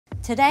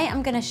Today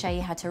I'm going to show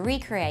you how to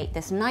recreate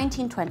this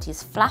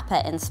 1920s flapper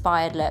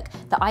inspired look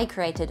that I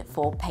created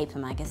for Paper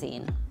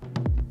magazine.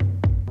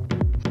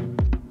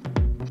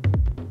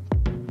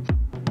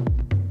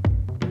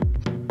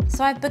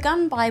 So I've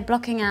begun by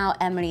blocking out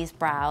Emily's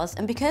brows,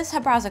 and because her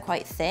brows are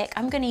quite thick,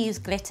 I'm going to use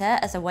glitter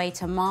as a way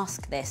to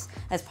mask this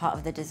as part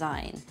of the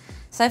design.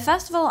 So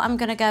first of all, I'm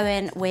going to go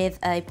in with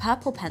a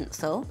purple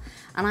pencil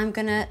and I'm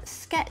going to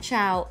sketch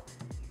out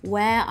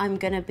where I'm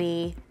going to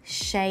be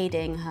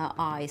shading her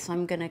eye. So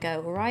I'm going to go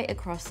right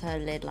across her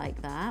lid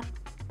like that,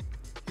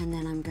 and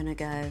then I'm going to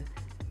go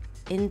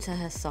into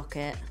her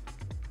socket.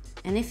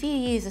 And if you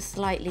use a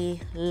slightly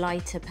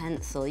lighter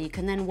pencil, you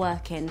can then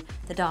work in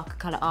the darker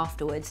colour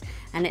afterwards,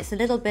 and it's a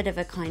little bit of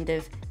a kind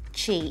of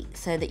cheat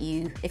so that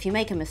if you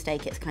make a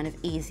mistake, it's kind of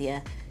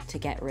easier to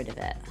get rid of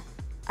it.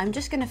 I'm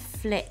just going to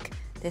flick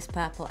this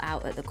purple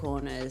out at the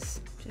corners,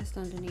 just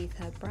underneath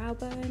her brow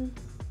bone.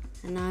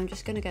 And now I'm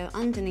just going to go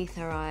underneath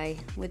her eye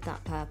with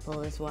that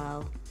purple as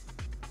well,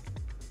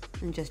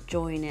 and just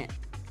join it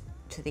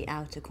to the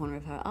outer corner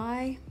of her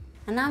eye.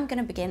 And now I'm going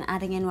to begin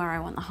adding in where I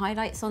want the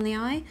highlights on the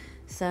eye.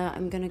 So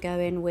I'm going to go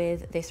in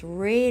with this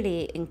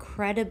really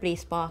incredibly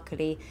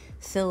sparkly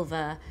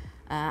silver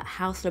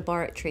House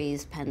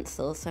Laboratories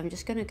pencil. So I'm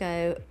just going to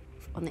go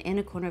on the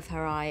inner corner of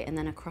her eye and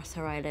then across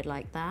her eyelid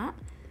like that.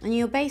 And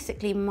you're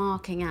basically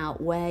marking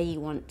out where you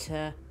want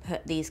to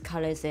put these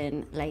colours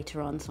in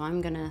later on. So I'm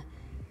going to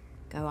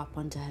go up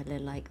onto her lid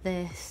like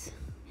this.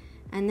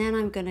 And then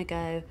I'm going to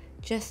go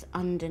just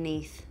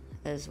underneath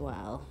as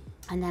well.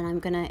 And then I'm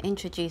going to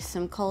introduce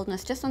some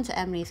coldness just onto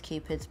Emily's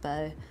Cupid's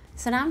bow.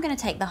 So now I'm going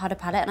to take the Huda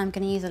palette and I'm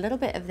going to use a little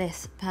bit of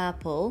this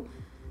purple,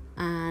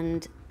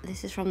 and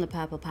this is from the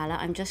purple palette.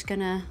 I'm just going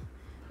to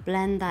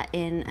blend that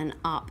in and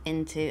up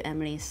into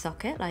Emily's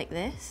socket like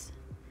this.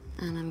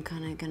 And I'm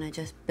kind of going to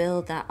just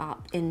build that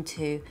up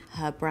into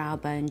her brow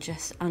bone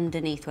just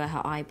underneath where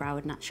her eyebrow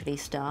would naturally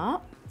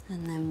start.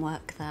 And then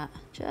work that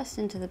just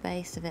into the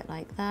base of it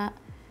like that,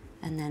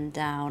 and then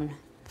down,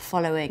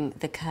 following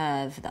the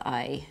curve that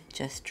I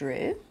just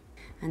drew.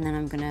 And then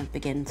I'm going to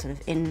begin sort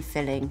of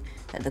infilling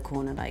at the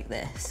corner like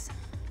this.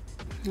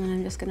 And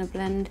I'm just going to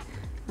blend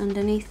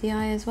underneath the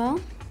eye as well.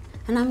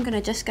 And I'm going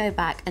to just go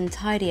back and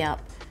tidy up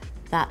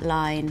that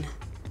line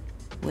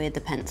with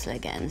the pencil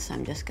again. So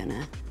I'm just going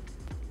to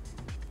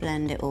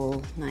blend it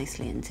all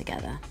nicely in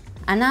together.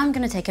 And now I'm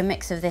going to take a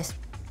mix of this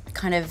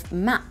kind of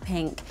matte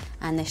pink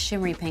and this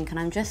shimmery pink, and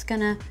I'm just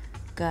going to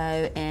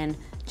go in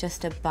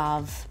just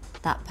above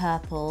that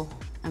purple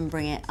and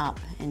bring it up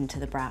into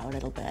the brow a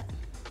little bit,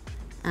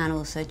 and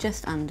also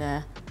just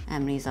under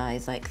Emily's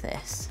eyes like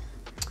this.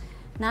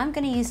 Now I'm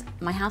going to use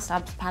my House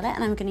Labs palette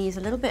and I'm going to use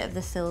a little bit of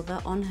the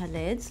silver on her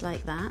lids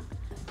like that.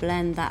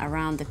 Blend that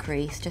around the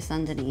crease just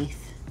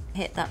underneath.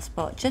 Hit that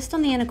spot just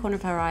on the inner corner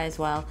of her eye as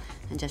well,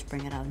 and just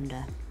bring it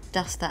under.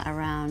 Dust that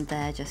around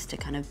there just to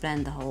kind of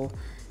blend the whole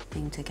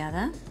thing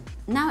together.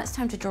 Now it's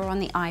time to draw on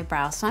the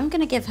eyebrow. So I'm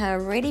going to give her a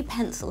really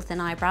pencil thin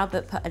eyebrow,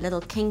 but put a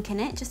little kink in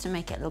it just to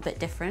make it a little bit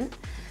different.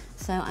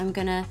 So I'm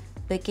going to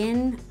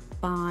begin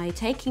by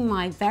taking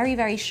my very,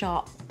 very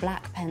sharp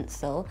black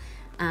pencil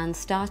and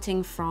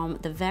starting from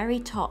the very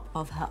top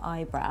of her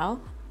eyebrow.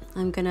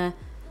 I'm going to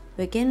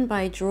begin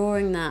by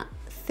drawing that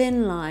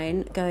thin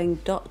line going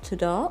dot to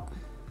dot.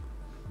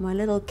 My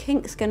little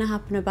kink's going to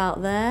happen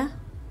about there.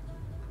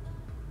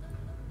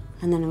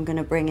 And then I'm going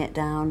to bring it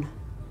down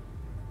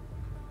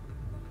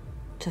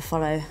to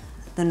follow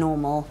the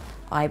normal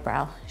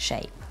eyebrow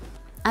shape.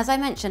 As I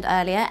mentioned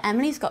earlier,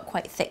 Emily's got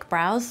quite thick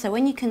brows, so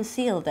when you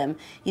conceal them,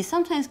 you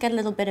sometimes get a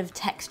little bit of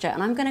texture,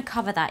 and I'm going to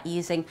cover that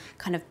using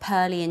kind of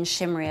pearly and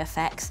shimmery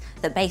effects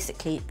that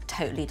basically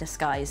totally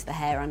disguise the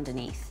hair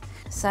underneath.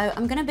 So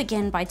I'm going to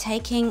begin by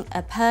taking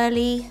a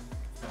pearly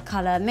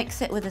colour,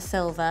 mix it with a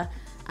silver,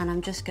 and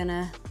I'm just going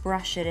to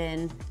brush it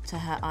in to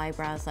her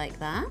eyebrows like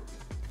that.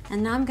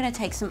 And now I'm going to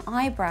take some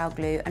eyebrow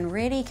glue and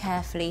really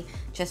carefully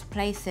just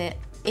place it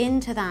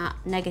into that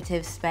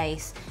negative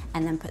space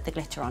and then put the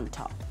glitter on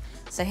top.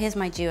 So here's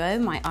my duo,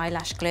 my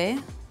eyelash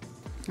glue.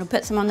 I'll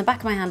put some on the back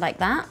of my hand like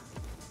that.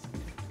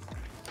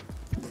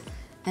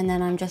 And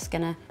then I'm just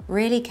going to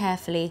really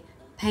carefully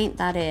paint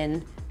that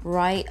in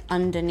right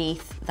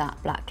underneath that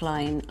black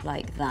line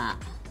like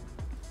that.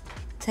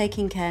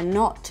 Taking care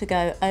not to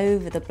go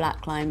over the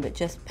black line, but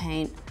just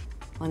paint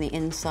on the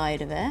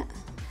inside of it.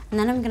 And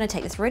then I'm going to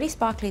take this really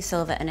sparkly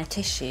silver and a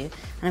tissue,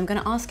 and I'm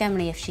going to ask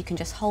Emily if she can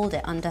just hold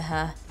it under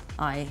her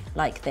eye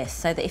like this,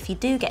 so that if you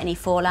do get any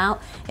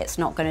fallout, it's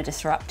not going to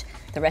disrupt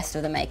the rest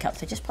of the makeup.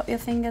 So just pop your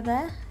finger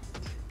there,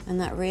 and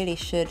that really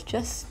should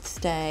just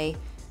stay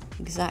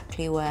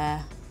exactly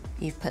where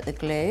you've put the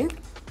glue.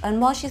 And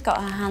while she's got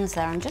her hands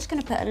there, I'm just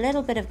going to put a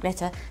little bit of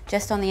glitter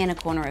just on the inner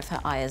corner of her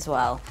eye as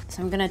well.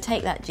 So I'm going to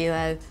take that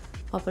duo,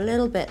 pop a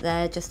little bit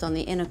there just on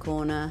the inner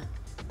corner,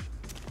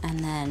 and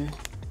then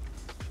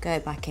go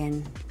back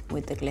in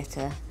with the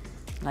glitter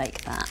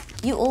like that.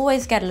 You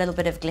always get a little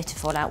bit of glitter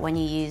fallout when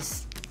you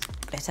use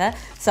glitter,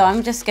 so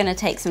I'm just going to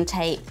take some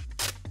tape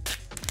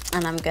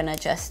and I'm going to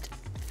just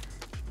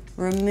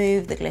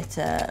remove the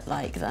glitter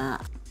like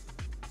that.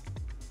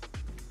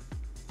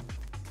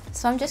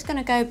 So I'm just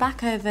gonna go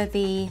back over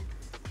the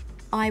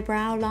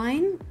eyebrow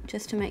line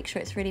just to make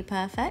sure it's really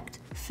perfect.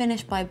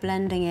 Finish by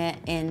blending it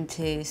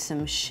into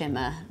some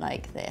shimmer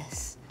like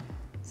this.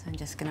 So I'm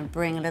just gonna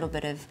bring a little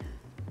bit of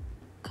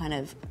kind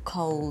of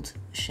cold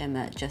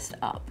shimmer just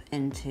up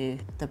into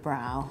the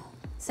brow.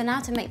 So now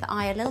to make the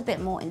eye a little bit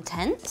more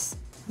intense,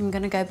 I'm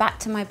gonna go back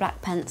to my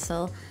black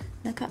pencil,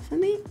 look up for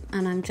me,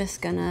 and I'm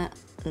just gonna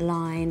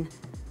line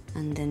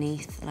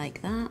underneath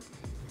like that.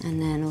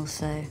 And then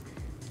also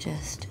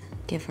just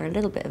give her a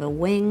little bit of a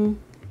wing,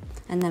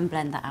 and then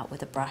blend that out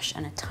with a brush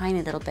and a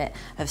tiny little bit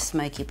of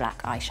smoky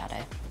black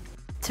eyeshadow.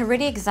 To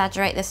really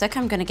exaggerate this look,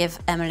 I'm gonna give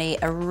Emily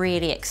a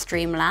really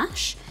extreme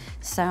lash.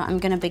 So I'm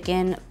gonna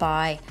begin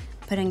by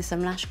putting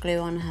some lash glue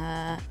on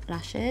her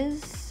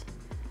lashes,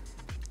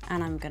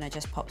 and I'm gonna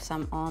just pop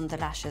some on the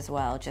lash as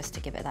well, just to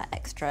give it that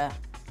extra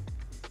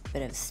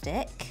bit of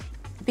stick.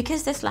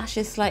 Because this lash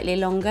is slightly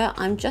longer,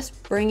 I'm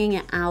just bringing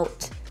it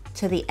out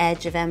to the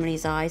edge of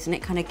Emily's eyes, and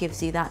it kind of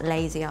gives you that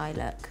lazy eye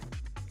look.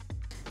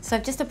 So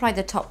I've just applied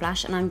the top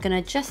lash, and I'm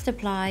gonna just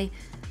apply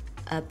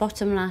a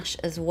bottom lash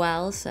as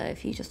well. So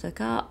if you just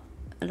look up,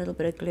 a little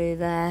bit of glue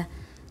there,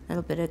 a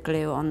little bit of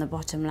glue on the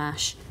bottom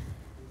lash,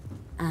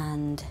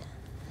 and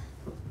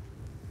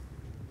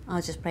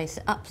I'll just place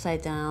it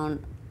upside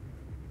down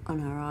on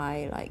her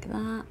eye like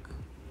that.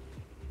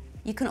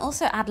 You can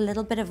also add a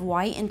little bit of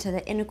white into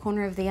the inner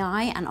corner of the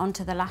eye and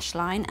onto the lash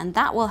line, and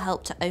that will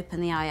help to open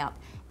the eye up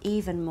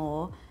even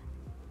more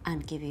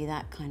and give you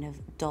that kind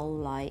of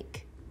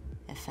doll-like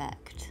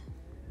effect.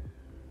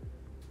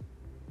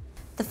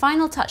 The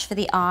final touch for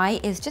the eye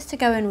is just to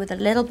go in with a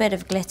little bit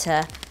of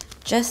glitter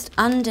just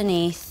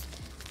underneath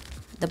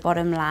the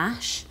bottom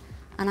lash,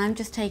 and I'm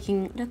just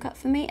taking, look up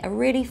for me, a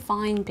really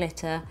fine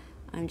glitter.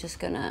 I'm just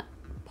gonna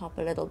pop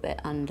a little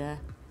bit under.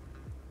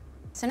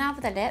 So now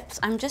for the lips,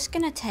 I'm just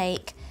gonna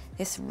take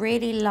this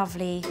really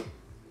lovely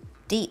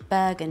deep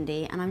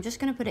burgundy, and I'm just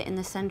gonna put it in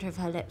the center of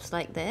her lips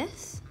like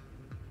this.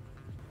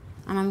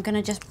 And I'm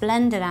gonna just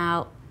blend it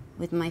out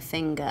with my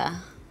finger.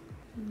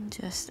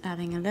 Just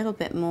adding a little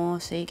bit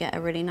more so you get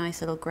a really nice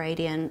little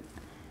gradient.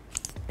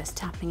 Just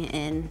tapping it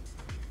in,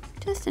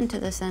 just into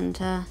the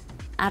center.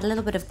 Add a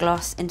little bit of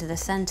gloss into the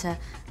center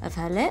of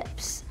her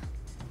lips,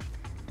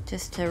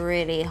 just to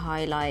really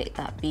highlight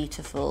that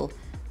beautiful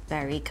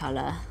berry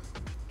color.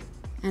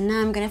 And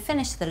now I'm gonna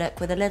finish the look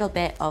with a little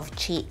bit of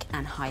cheek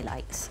and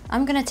highlights.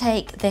 I'm gonna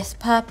take this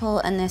purple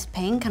and this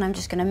pink, and I'm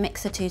just gonna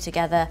mix the two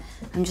together.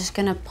 I'm just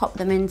gonna pop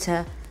them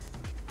into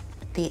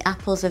the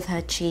apples of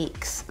her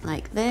cheeks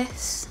like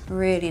this,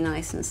 really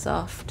nice and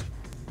soft.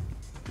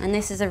 And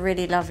this is a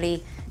really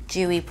lovely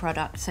dewy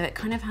product, so it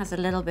kind of has a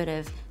little bit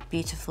of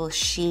beautiful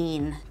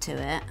sheen to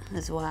it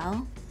as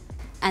well.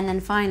 And then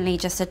finally,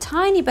 just a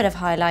tiny bit of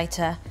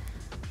highlighter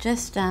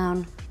just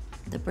down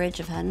the bridge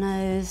of her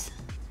nose,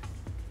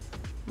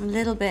 a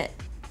little bit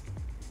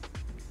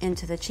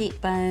into the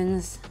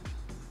cheekbones.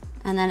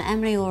 And then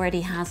Emily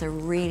already has a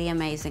really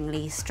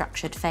amazingly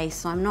structured face,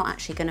 so I'm not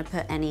actually gonna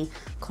put any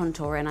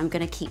contour in. I'm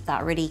gonna keep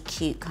that really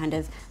cute kind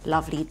of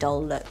lovely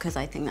doll look, because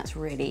I think that's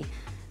really,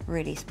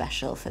 really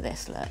special for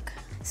this look.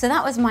 So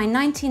that was my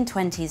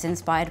 1920s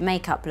inspired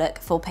makeup look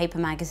for Paper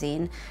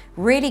Magazine.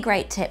 Really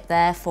great tip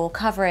there for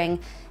covering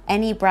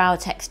any brow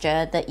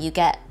texture that you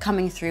get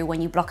coming through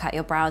when you block out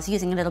your brows,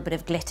 using a little bit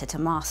of glitter to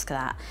mask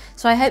that.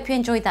 So I hope you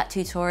enjoyed that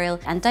tutorial,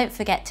 and don't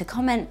forget to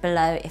comment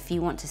below if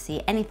you want to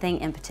see anything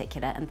in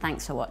particular, and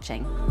thanks for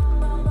watching.